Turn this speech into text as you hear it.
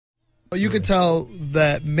You could tell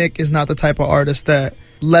that Mick is not the type of artist that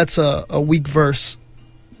lets a weak verse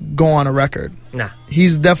go on a record. Nah.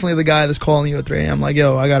 He's definitely the guy that's calling you at 3 a.m. like,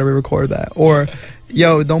 yo, I got to re-record that. Or,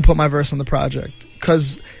 yo, don't put my verse on the project.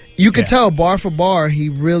 Because you could tell bar for bar he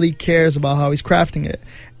really cares about how he's crafting it.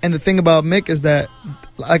 And the thing about Mick is that,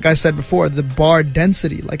 like I said before, the bar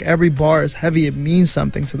density, like every bar is heavy. It means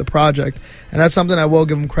something to the project. And that's something I will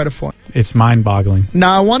give him credit for. It's mind-boggling.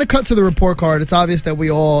 Now, I want to cut to the report card. It's obvious that we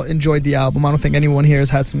all enjoyed the album. I don't think anyone here has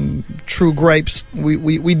had some true gripes.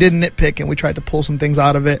 We did nitpick and we tried to pull some things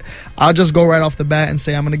out of it. I'll just go right off the bat and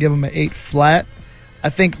say I'm going to give him an 8 flat. I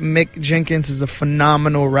think Mick Jinkens is a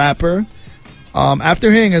phenomenal rapper.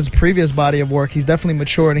 After hearing his previous body of work, he's definitely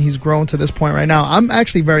matured and he's grown to this point right now. I'm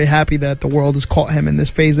actually very happy that the world has caught him in this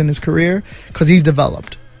phase in his career because he's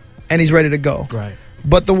developed and he's ready to go. Right.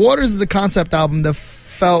 But The Waters is a concept album that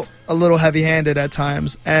felt a little heavy-handed at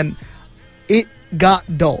times, and it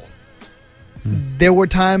got dull. There were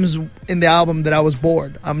times in the album that I was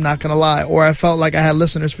bored, I'm not going to lie, or I felt like I had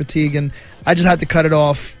listener's fatigue, and I just had to cut it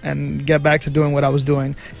off and get back to doing what I was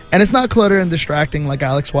doing. And it's not cluttered and distracting like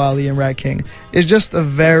Alex Wiley and Rat King. It's just a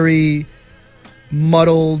very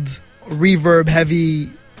muddled,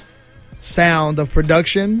 reverb-heavy sound of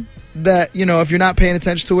production that, you know, if you're not paying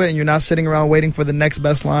attention to it and you're not sitting around waiting for the next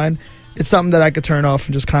best line, it's something that I could turn off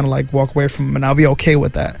and just kind of like walk away from, and I'll be okay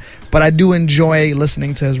with that. But I do enjoy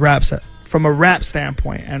listening to his rap set from a rap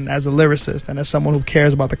standpoint and as a lyricist and as someone who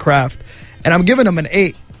cares about the craft. And I'm giving him an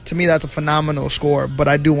 8. To me, that's a phenomenal score. But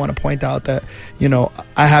I do want to point out that, you know,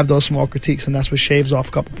 I have those small critiques, and that's what shaves off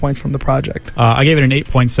a couple points from the project. I gave it an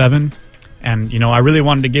 8.7, and, you know, I really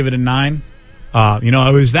wanted to give it a 9. You know,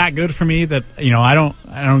 it was that good for me that, you know, I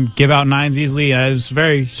don't give out 9s easily. I was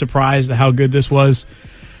very surprised at how good this was.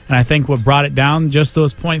 And I think what brought it down, just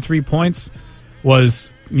those 0.3 points,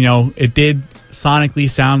 was, you know, it did sonically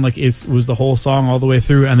sound like it was the whole song all the way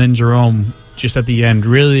through. And then Jerome, just at the end,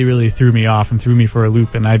 really, really threw me off and threw me for a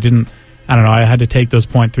loop. And I don't know, I had to take those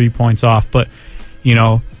 0.3 points off. But, you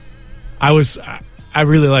know, I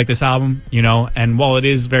really like this album, you know, and while it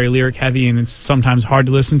is very lyric heavy and it's sometimes hard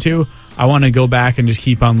to listen to, I want to go back and just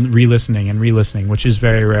keep on re-listening, which is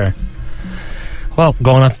very rare. Well,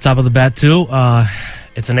 going off the top of the bat, too,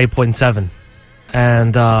 it's an 8.7.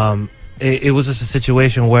 And it was just a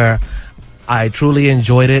situation where I truly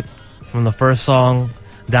enjoyed it from the first song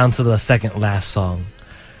down to the second last song.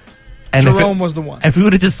 And Jerome was the one. If we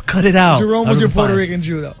would have just cut it out. Jerome was your Puerto Rican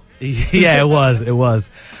judo. Yeah, it was.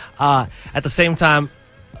 At the same time,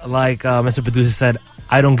 like Mr. Producer said,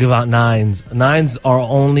 I don't give out 9s. 9s are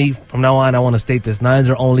only, from now on, I want to state this, 9s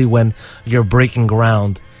are only when you're breaking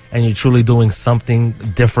ground and you're truly doing something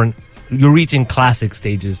different. You're reaching classic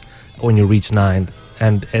stages when you reach 9.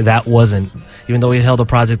 And that wasn't, even though we held a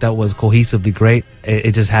project that was cohesively great,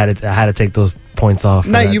 it just I had to take those points off.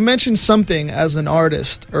 Nyght, you mentioned something as an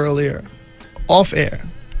artist earlier, off air.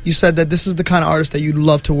 You said that this is the kind of artist that you'd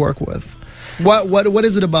love to work with. What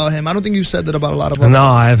is it about him? I don't think you've said that about a lot of other No,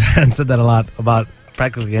 I haven't said that a lot about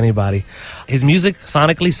practically anybody. His music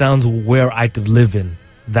sonically sounds where I could live in.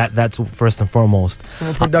 That's first and foremost. From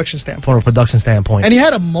a production standpoint. From a production standpoint. And he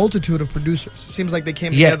had a multitude of producers. It seems like they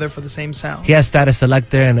came together for the same sound. He has Status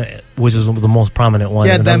Selector, which is the most prominent one.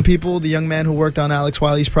 He had Them People, the young man who worked on Alex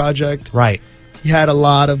Wiley's project. Right. He had a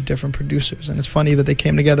lot of different producers, and it's funny that they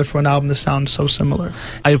came together for an album that sounds so similar.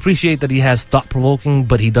 I appreciate that he has thought-provoking,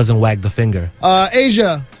 but he doesn't wag the finger.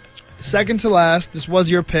 Asia, second to last. This was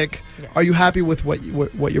your pick. Yes. Are you happy with what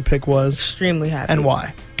your pick was? Extremely happy. And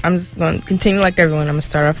why? I'm just going to continue like everyone. I'm going to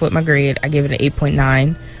start off with my grade. I gave it an 8.9.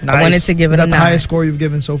 Nice. I wanted to give it a 9. Is that the highest score you've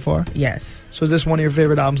given so far? Yes. So is this one of your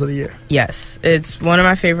favorite albums of the year? Yes. It's one of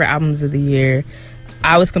my favorite albums of the year.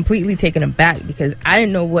 I was completely taken aback because I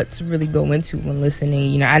didn't know what to really go into when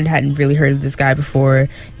listening. You know, I hadn't really heard of this guy before.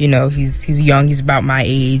 You know, he's young. He's about my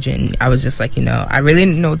age. And I was just like, you know, I really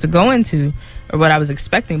didn't know what to go into or what I was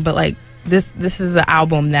expecting. But, like, this is an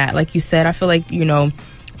album that, like you said, I feel like, you know,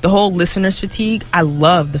 the whole listener's fatigue, I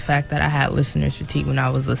love the fact that I had listener's fatigue when I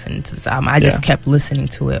was listening to this album. I just kept listening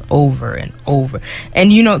to it over and over.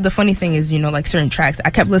 And, you know, the funny thing is, you know, like certain tracks, I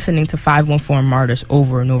kept listening to 514 Martyrs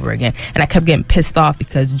over and over again. And I kept getting pissed off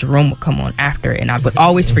because Jerome would come on after it. And I would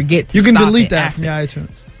always forget to You can stop delete it that after. from your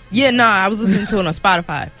iTunes. Yeah, no, I was listening to it on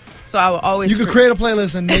Spotify. So I would always... You could create a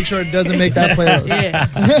playlist and make sure it doesn't make that playlist.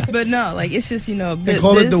 Yeah. But no, like, it's just, you know... They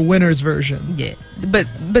call it the winner's version. Yeah. But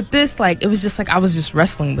this, like, it was just like I was just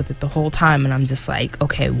wrestling with it the whole time. And I'm just like,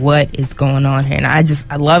 okay, what is going on here? And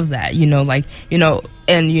I love that, you know, like, you know...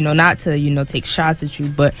 And, you know, not to, you know, take shots at you,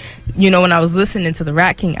 but, you know, when I was listening to the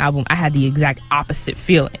Rat King album, I had the exact opposite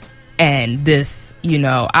feeling. And this,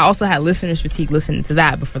 I also had listener's fatigue listening to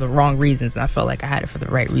that, but for the wrong reasons. And I felt like I had it for the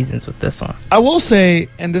right reasons with this one. I will say,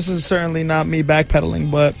 and this is certainly not me backpedaling,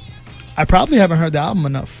 but I probably haven't heard the album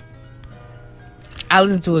enough. I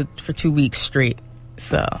listened to it for 2 weeks straight.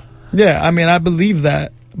 So yeah, I mean, I believe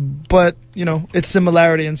that. But, its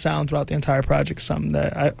similarity in sound throughout the entire project is something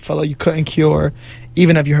that I felt like you couldn't cure,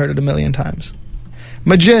 even if you heard it a million times.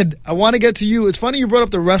 Majid, I want to get to you. It's funny you brought up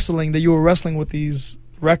the wrestling, that you were wrestling with these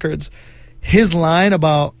records. His line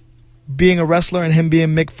about being a wrestler and him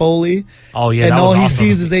being Mick Foley. Oh, yeah, and that all was he awesome.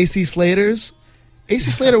 sees is AC Slater's. AC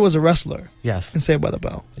Slater was a wrestler Yes. in Saved by the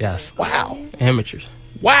Bell. Yes. Wow. Amateurs.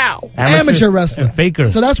 Wow. Amateurs Amateur wrestler. and faker.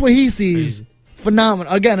 So that's what he sees.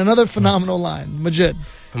 Phenomenal. Again, another phenomenal line. Majid.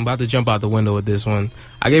 I'm about to jump out the window with this one.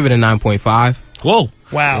 I gave it a 9.5. Whoa.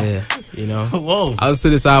 Wow. Yeah, Whoa. I listened to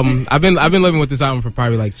this album. I've been living with this album for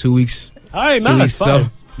probably like 2 weeks. All right, 2 nice. weeks. So,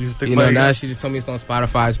 You just think about it. now she just told me it's on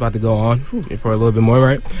Spotify. It's about to go on for a little bit more,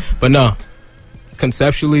 right? But no,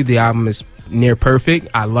 conceptually, the album is near perfect.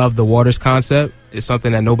 I love the Waters concept. It's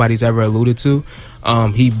something that nobody's ever alluded to.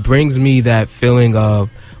 He brings me that feeling of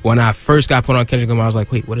when I first got put on Kendrick Lamar, I was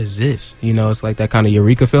like, wait, what is this? It's like that kind of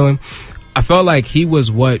eureka feeling. I felt like he was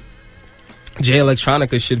what Jay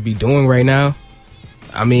Electronica should be doing right now.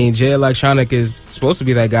 I mean, Jay Electronica is supposed to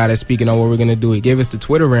be that guy that's speaking on what we're going to do. He gave us the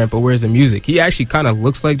Twitter rant, but where's the music? He actually kind of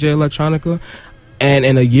looks like Jay Electronica. And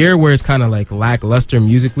in a year where it's kind of like lackluster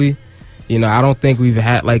musically, I don't think we've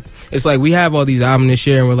had, like, it's like we have all these albums this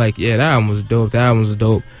year and we're like, yeah, that album was dope, that album was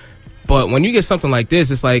dope. But when you get something like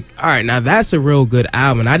this, it's like, all right, now that's a real good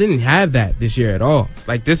album. I didn't have that this year at all.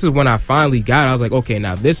 Like, this is when I finally got it. I was like, okay,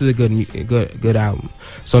 now this is a good album.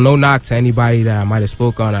 So no knock to anybody that I might have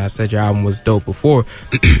spoke on. I said your album was dope before,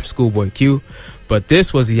 Schoolboy Q. But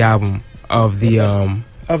this was the album of the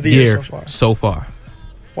year so far.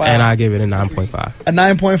 Wow. And I gave it a 9.5. A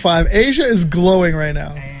 9.5. Asia is glowing right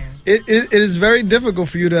now. It is very difficult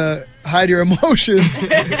for you to hide your emotions.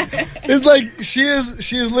 It's like she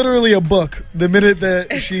is literally a book the minute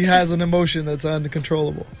that she has an emotion that's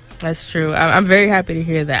uncontrollable. that's true. I'm very happy to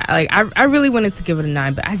hear that. Like, I really wanted to give it a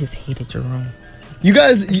 9, but I just hated Jerome. You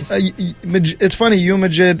guys, it's funny, you and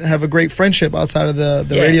Majid have a great friendship outside of the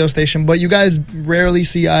radio station, but you guys rarely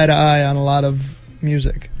see eye to eye on a lot of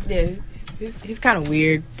music. Yeah, he's kind of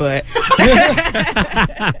weird, but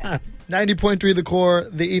 90.3 The Core,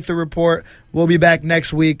 The Ether Report. We'll be back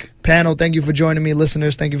next week. Panel, thank you for joining me.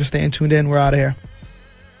 Listeners, thank you for staying tuned in. We're out of here.